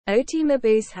Oti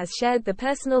Mabuse has shared the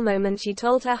personal moment she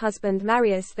told her husband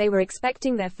Marius they were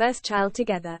expecting their first child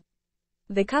together.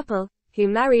 The couple, who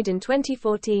married in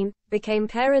 2014, became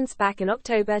parents back in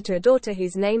October to a daughter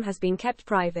whose name has been kept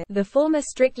private. The former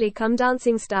Strictly Come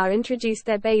Dancing star introduced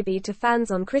their baby to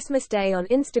fans on Christmas Day on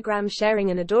Instagram, sharing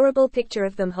an adorable picture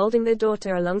of them holding the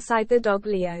daughter alongside the dog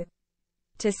Leo.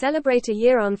 To celebrate a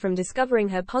year on from discovering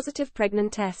her positive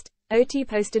pregnant test, Oti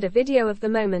posted a video of the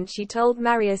moment she told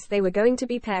Marius they were going to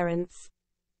be parents.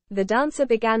 The dancer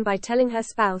began by telling her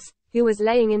spouse, who was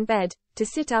laying in bed, to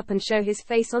sit up and show his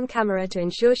face on camera to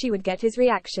ensure she would get his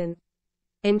reaction.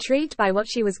 Intrigued by what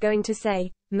she was going to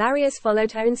say, Marius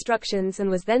followed her instructions and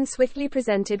was then swiftly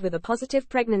presented with a positive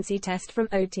pregnancy test from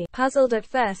Oti. Puzzled at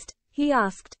first, he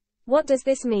asked, "What does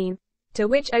this mean?" To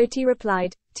which Oti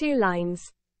replied, "2 lines."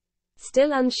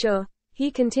 Still unsure, he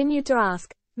continued to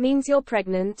ask, "Means you're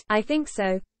pregnant?" "I think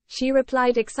so," she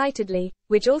replied excitedly,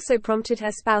 which also prompted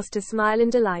her spouse to smile in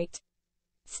delight.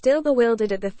 Still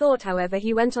bewildered at the thought, however,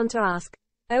 he went on to ask,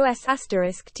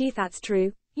 "T that's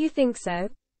true, you think so?"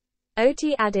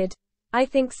 Oti added, "I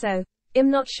think so. I'm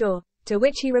not sure." To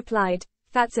which he replied,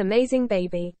 "That's amazing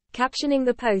baby." Captioning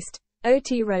the post,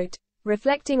 Oti wrote,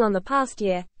 "Reflecting on the past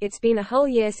year, it's been a whole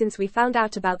year since we found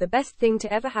out about the best thing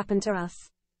to ever happen to us.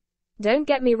 Don't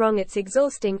get me wrong, it's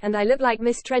exhausting and I look like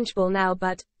Miss Trenchball now,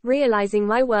 but realizing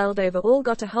my world overall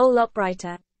got a whole lot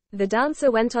brighter." The dancer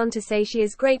went on to say she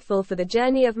is grateful for the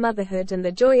journey of motherhood and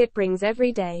the joy it brings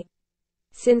every day.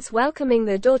 Since welcoming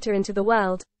their daughter into the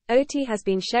world, Oti has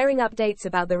been sharing updates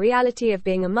about the reality of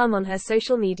being a mum on her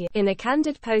social media. In a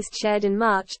candid post shared in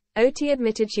March, Oti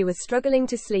admitted she was struggling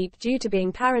to sleep due to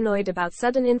being paranoid about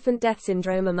sudden infant death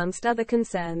syndrome amongst other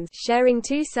concerns. Sharing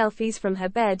 2 selfies from her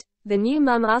bed, the new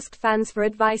mum asked fans for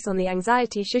advice on the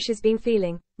anxiety Shush has been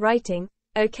feeling, writing,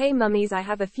 "Okay mummies, I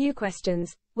have a few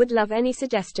questions, would love any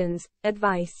suggestions,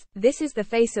 advice. This is the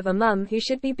face of a mum who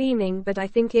should be beaming, but I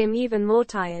think I'm even more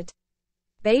tired.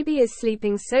 Baby is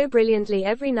sleeping so brilliantly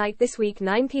every night this week,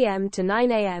 9 p.m. to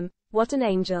 9 a.m, what an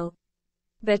angel.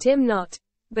 But I'm not.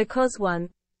 Because 1.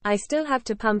 I still have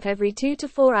to pump every 2 to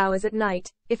 4 hours at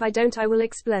night, if I don't I will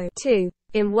explode. 2.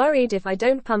 I'm worried if I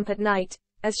don't pump at night,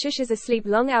 as Shush is asleep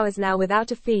long hours now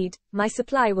without a feed, my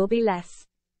supply will be less.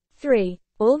 3.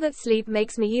 All that sleep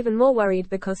makes me even more worried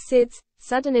because SIDS,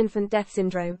 sudden infant death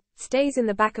syndrome, stays in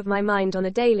the back of my mind on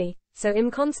a daily, so I'm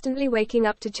constantly waking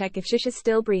up to check if Shush is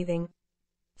still breathing.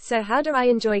 So how do I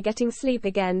enjoy getting sleep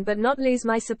again but not lose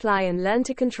my supply and learn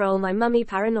to control my mummy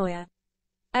paranoia?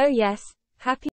 Oh yes, happy